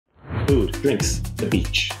food, drinks, the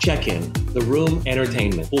beach, check-in, the room,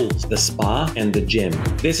 entertainment, pools, the spa, and the gym.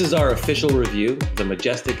 This is our official review of the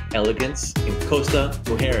Majestic Elegance in Costa,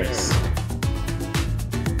 Mujeres.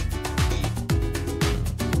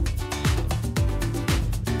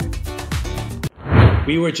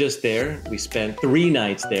 We were just there. We spent 3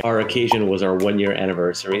 nights there. Our occasion was our 1-year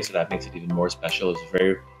anniversary, so that makes it even more special. It was a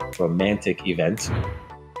very romantic event.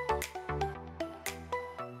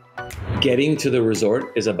 Getting to the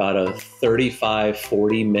resort is about a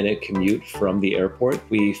 35-40 minute commute from the airport.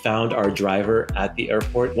 We found our driver at the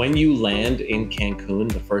airport. When you land in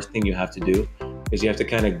Cancun, the first thing you have to do is you have to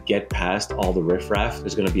kind of get past all the riffraff.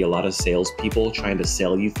 There's going to be a lot of salespeople trying to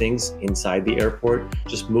sell you things inside the airport.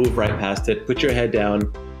 Just move right past it, put your head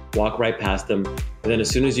down, walk right past them. And then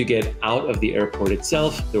as soon as you get out of the airport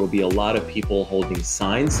itself, there will be a lot of people holding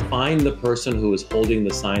signs. Find the person who is holding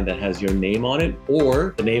the sign that has your name on it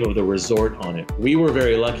or the name of the resort on it. We were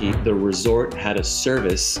very lucky. The resort had a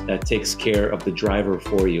service that takes care of the driver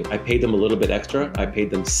for you. I paid them a little bit extra. I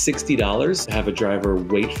paid them $60 to have a driver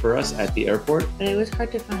wait for us at the airport. But it was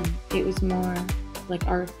hard to find. It was more like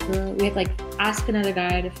our girl. We had like ask another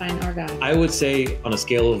guy to find our guy. I would say on a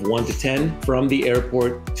scale of 1 to 10, from the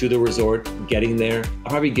airport to the resort, getting there,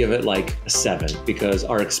 I'll probably give it like a 7 because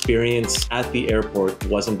our experience at the airport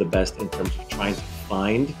wasn't the best in terms of trying to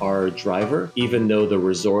find our driver. Even though the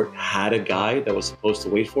resort had a guy that was supposed to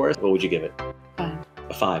wait for us, what would you give it? 5.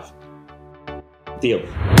 A 5. Deal.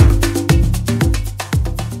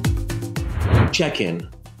 Check-in.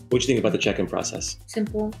 What do you think about the check-in process?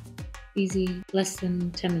 Simple. Easy, less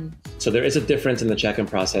than 10 minutes. So there is a difference in the check-in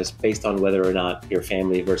process based on whether or not you're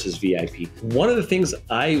family versus VIP. One of the things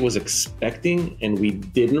I was expecting and we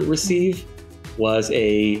didn't receive was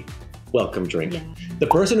a welcome drink. Yeah. The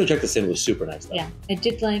person who checked us in was super nice though. Yeah, I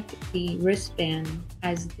did like the wristband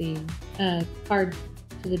as the card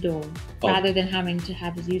to the door, rather than having to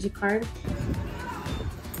have his user card.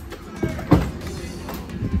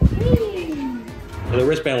 The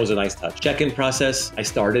wristband was a nice touch. Check-in process, I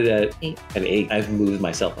started at 8. an 8. I've moved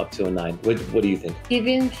myself up to a 9. What do you think?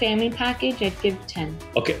 Given family package, I'd give 10.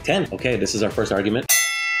 Okay, 10. Okay, this is our first argument.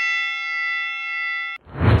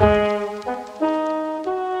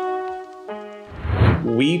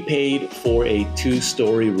 We paid for a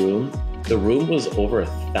 2-story room. The room was over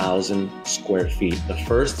 1,000 square feet. The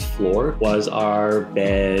first floor was our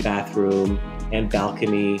bed, bathroom, and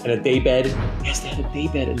balcony, and a day bed. Yes, they had a day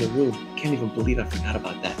bed in the room. I can't even believe I forgot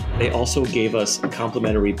about that. They also gave us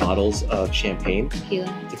complimentary bottles of champagne,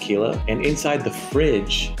 tequila, and inside the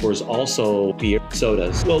fridge was also beer,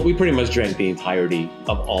 sodas. Well, we pretty much drank the entirety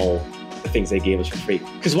of all the things they gave us for free.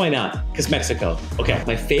 Because why not? Because Mexico. Okay.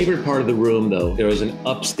 My favorite part of the room though, there was an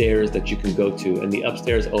upstairs that you can go to and the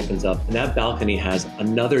upstairs opens up and that balcony has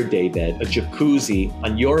another day bed, a jacuzzi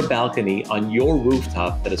on your balcony, on your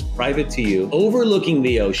rooftop that is private to you, overlooking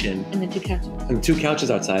the ocean. And the 2 couches. And the 2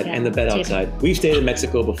 couches outside and the bed outside. We've stayed in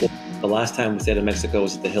Mexico before. The last time we stayed in Mexico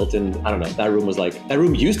was at the Hilton. I don't know, that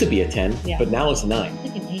room used to be a 10, but now it's a 9. It's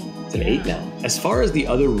like an 8. It's an 8 now. As far as the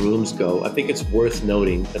other rooms go, I think it's worth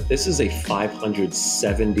noting that this is a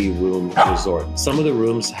 570 room resort. Some of the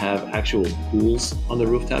rooms have actual pools on the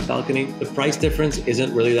rooftop balcony. The price difference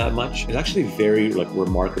isn't really that much. It's actually very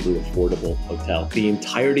remarkably affordable hotel. The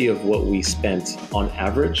entirety of what we spent on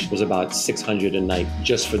average was about $600 a night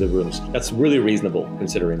just for the rooms. That's really reasonable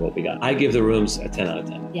considering what we got. I give the rooms a 10 out of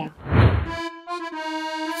 10. Yeah.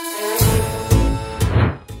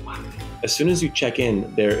 As soon as you check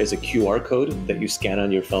in, there is a QR code that you scan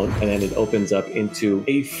on your phone, and then it opens up into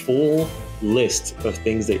a full list of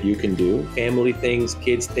things that you can do. Family things,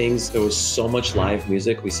 kids things. There was so much live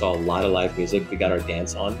music. We saw a lot of live music. We got our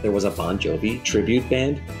dance on. There was a Bon Jovi tribute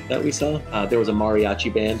band that we saw. There was a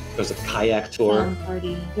mariachi band. There was a kayak tour. Fun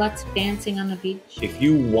party. Lots of dancing on the beach. If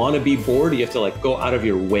you want to be bored, you have to go out of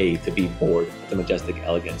your way to be bored at the Majestic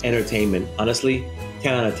Elegance. Entertainment, honestly,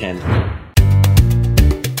 10 out of 10.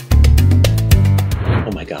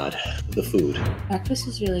 Oh my God, the food. Breakfast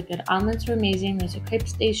is really good. Omelets were amazing. There's a crepe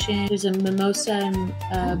station. There's a mimosa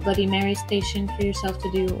and Bloody Mary station for yourself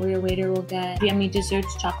to do, or your waiter will get yummy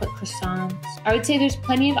desserts, chocolate croissants. I would say there's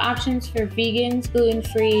plenty of options for vegans,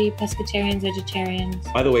 gluten-free, pescatarians, vegetarians.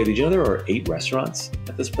 By the way, did you know there are 8 restaurants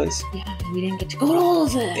at this place? Yeah, we didn't get to go to all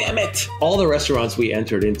of it. Damn it! All the restaurants we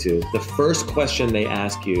entered into, the first question they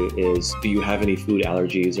ask you is, do you have any food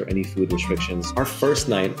allergies or any food restrictions? Our first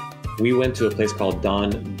night, we went to a place called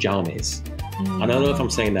Don Jaume's. I don't know if I'm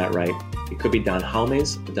saying that right. It could be Don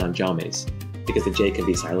Jaume's or Don Jaume's because the J can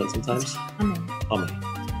be silent sometimes.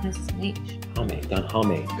 Jaume. This is an H. Jaume, Don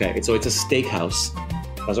Jaume. Okay, so it's a steakhouse.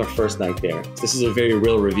 That was our first night there. This is a very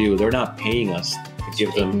real review. They're not paying us to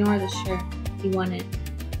give them. Ignore the shirt. You won it.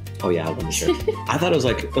 Oh yeah, I won the shirt. I thought it was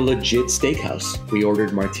like a legit steakhouse. We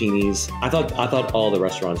ordered martinis. I thought all the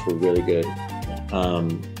restaurants were really good.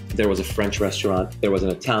 There was a French restaurant. There was an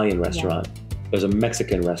Italian restaurant. Yeah. There was a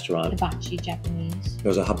Mexican restaurant. Hibachi Japanese. There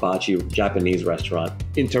was a hibachi Japanese restaurant.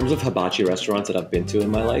 In terms of hibachi restaurants that I've been to in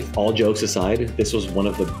my life, all jokes aside, this was one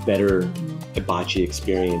of the better hibachi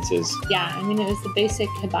experiences. Yeah, I mean, it was the basic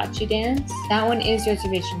hibachi dance. That one is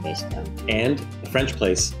reservation based though. And the French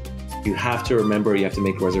place, you have to remember you have to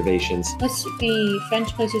make reservations. The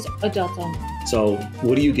French place is adult only. So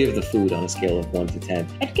what do you give the food on a scale of 1 to 10?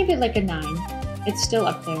 I'd give it like a 9. It's still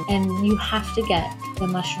up there. And you have to get the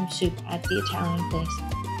mushroom soup at the Italian place.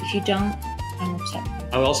 If you don't, I'm upset.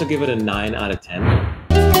 I would also give it a 9 out of 10.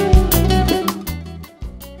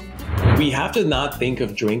 We have to not think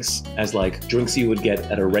of drinks as like drinks you would get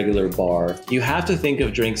at a regular bar. You have to think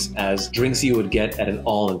of drinks as drinks you would get at an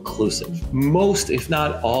all-inclusive. Most, if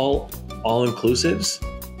not all all-inclusives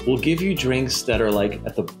will give you drinks that are like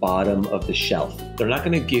at the bottom of the shelf. They're not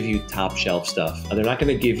gonna give you top shelf stuff. They're not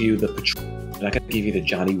gonna give you the Patron. They're not gonna give you the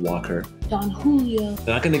Johnny Walker. Don Julio.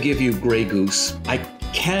 They're not gonna give you Grey Goose. I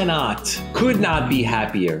could not be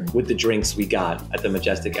happier with the drinks we got at the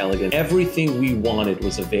Majestic Elegance. Everything we wanted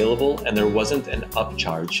was available and there wasn't an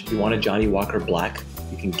upcharge. If you want a Johnny Walker Black,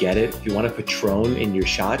 you can get it. If you want a Patron in your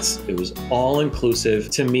shots, it was all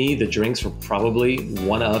inclusive. To me, the drinks were probably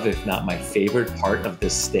one of, if not my favorite part of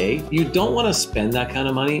this stay. You don't wanna spend that kind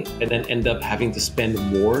of money and then end up having to spend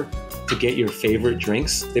more to get your favorite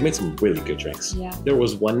drinks. They made some really good drinks. Yeah. There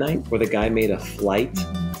was one night where the guy made a flight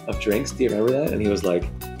of drinks. Do you remember that? And he was like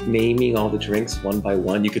naming all the drinks one by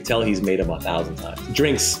one. You could tell he's made them 1,000 times.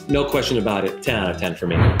 Drinks, no question about it, 10 out of 10 for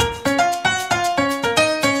me.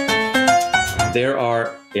 There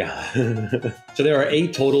are, so there are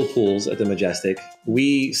 8 total pools at the Majestic.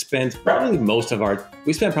 We spent probably most of our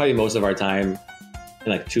time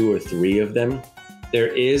in like 2 or 3 of them. There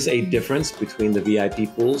is a difference between the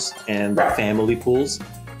VIP pools and the family pools.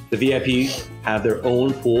 The VIP have their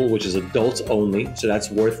own pool, which is adults only, so that's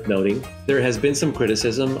worth noting. There has been some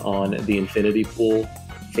criticism on the infinity pool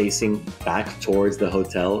facing back towards the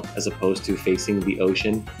hotel as opposed to facing the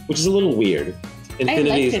ocean, which is a little weird. I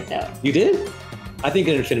liked it though. You did? I think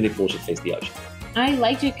an infinity pool should face the ocean. I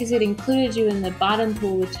liked it because it included you in the bottom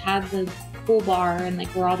pool, which had the pool bar and like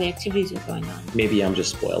where all the activities were going on. Maybe I'm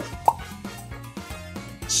just spoiled.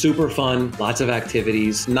 Super fun, lots of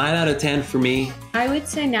activities. 9 out of 10 for me. I would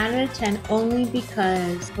say 9 out of 10 only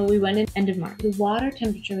because we went in end of March. The water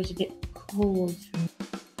temperature was a bit cold for me,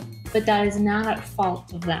 but that is not at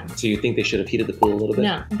fault of them. So you think they should have heated the pool a little bit?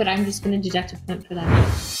 No, but I'm just going to deduct a point for that.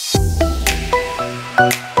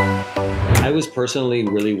 I was personally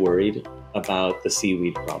really worried about the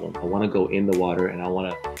seaweed problem. I want to go in the water and I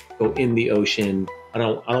want to go in the ocean. I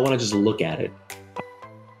don't want to just look at it.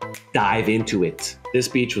 Dive into it. This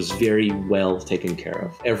beach was very well taken care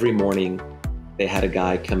of. Every morning, they had a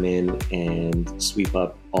guy come in and sweep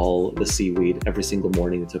up all the seaweed every single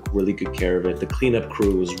morning. They took really good care of it. The cleanup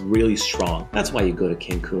crew was really strong. That's why you go to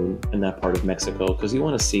Cancun and that part of Mexico, because you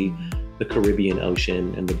want to see the Caribbean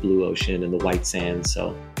Ocean and the blue ocean and the white sand.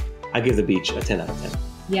 So I give the beach a 10 out of 10.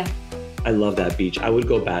 Yeah. I love that beach. I would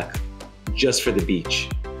go back just for the beach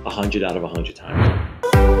 100 out of 100 times.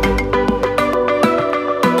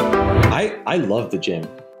 I love the gym.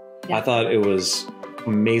 Yeah. I thought it was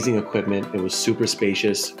amazing equipment. It was super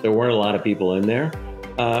spacious. There weren't a lot of people in there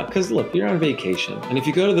because look, you're on vacation. And if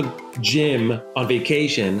you go to the gym on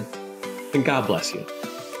vacation, then God bless you.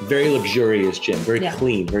 Very luxurious gym, very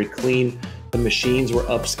clean, very clean. The machines were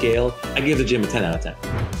upscale. I give the gym a 10 out of 10.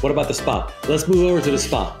 What about the spa? Let's move over to the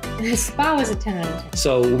spa. The spa was a 10 out of 10.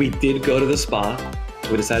 So we did go to the spa.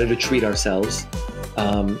 We decided to treat ourselves.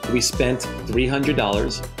 We spent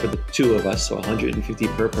 $300 for the 2 of us, so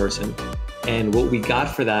 $150 per person. And what we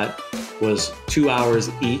got for that was 2 hours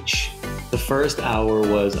each. The first hour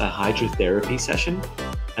was a hydrotherapy session,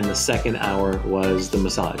 and the second hour was the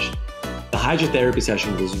massage. The hydrotherapy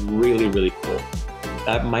session was really, really cool.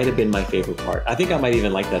 That might have been my favorite part. I think I might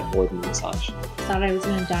even like that more than the massage. I thought I was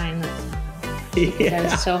gonna die in that sauna. Yeah. I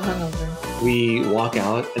was so hungover. We walk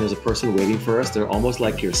out and there's a person waiting for us. They're almost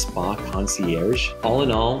like your spa concierge. All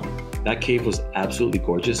in all, that cave was absolutely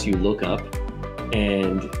gorgeous. You look up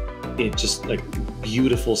and it just like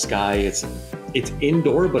beautiful sky. It's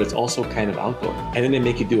indoor, but it's also kind of outdoor. And then they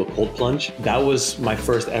make you do a cold plunge. That was my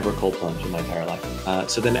first ever cold plunge in my entire life.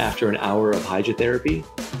 So then after an hour of hydrotherapy,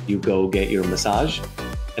 you go get your massage.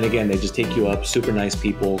 And again, they just take you up, super nice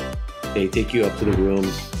people. They take you up to the room.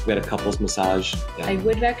 We had a couples massage. Yeah. I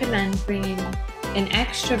would recommend bringing an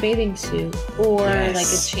extra bathing suit or like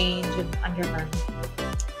a change of undergarment.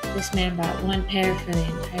 This man bought one pair for the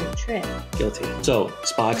entire trip. Guilty. So,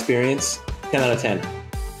 spa experience, 10 out of 10.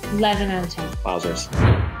 11 out of 10. Wowzers.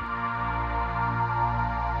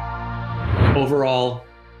 Overall,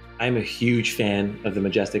 I'm a huge fan of the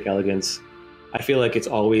Majestic Elegance. I feel like it's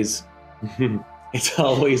always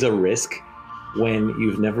a risk when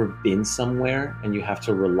you've never been somewhere and you have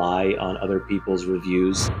to rely on other people's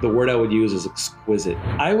reviews. The word I would use is exquisite.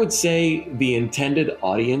 I would say the intended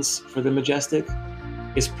audience for the Majestic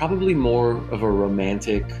is probably more of a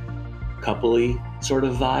romantic, coupley sort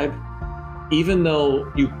of vibe. Even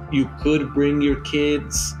though you could bring your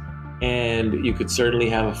kids and you could certainly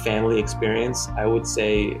have a family experience, I would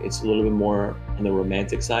say it's a little bit more on the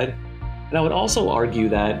romantic side. And I would also argue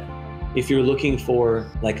that if you're looking for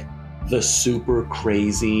like the super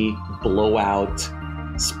crazy blowout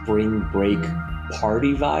spring break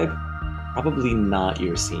party vibe, probably not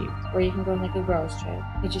your scene. Or you can go on like a girls trip.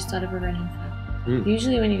 I just thought of a running fact.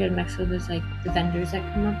 Usually when you go to Mexico, there's like the vendors that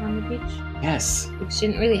come up on the beach. Yes. Which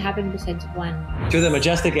didn't really happen besides one. To the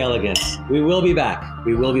Majestic Elegance. We will be back.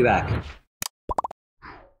 We will be back.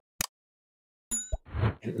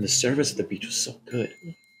 And the service at the beach was so good.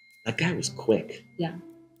 That guy was quick. Yeah.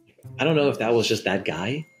 I don't know if that was just that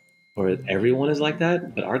guy or everyone is like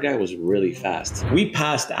that, but our guy was really fast. We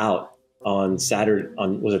passed out on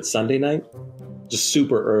was it Sunday night? Just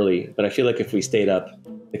super early, but I feel like if we stayed up,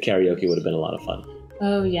 the karaoke would have been a lot of fun.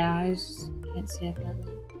 Oh yeah, I just can't see it that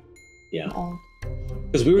way. Yeah. Oh.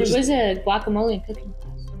 Because we were There was a guacamole and cooking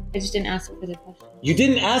class. I just didn't ask for the questions. You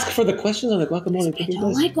didn't ask for the questions on the guacamole and cooking I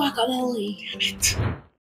don't class? like guacamole. Damn it.